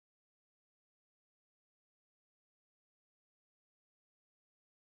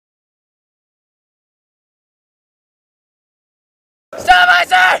Stop, I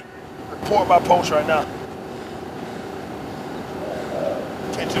sir! Report my post right now.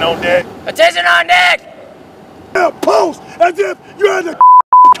 Attention on deck. Attention on deck! Now post as if you had the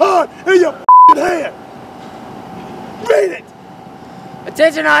card in your hand. Read it.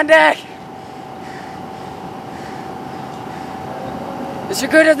 Attention on deck! Mr.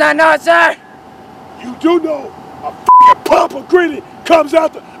 Crew does not know it, sir! You do know a Papa Greedy comes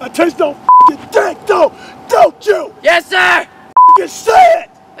out the attention on deck, don't you? Yes, sir! Say it!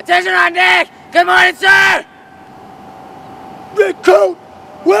 Attention on deck! Good morning, sir! Recruit,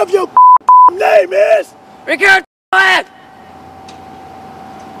 whatever your name is! Recruit left!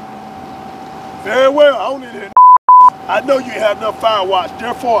 Very well, I don't need it. I know you have enough fire watch,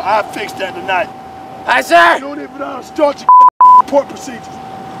 therefore I fixed that tonight. Aye, sir! You don't even start your report procedures.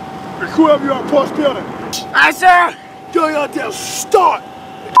 Recruit whoever you are, post building. Aye, sir! You ain't damn start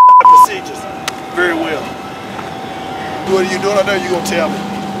the procedures. Very well. What are you doing out there? You gonna tell me?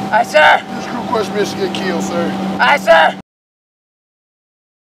 Aye, sir! This crew question mission get killed, sir. Aye, sir!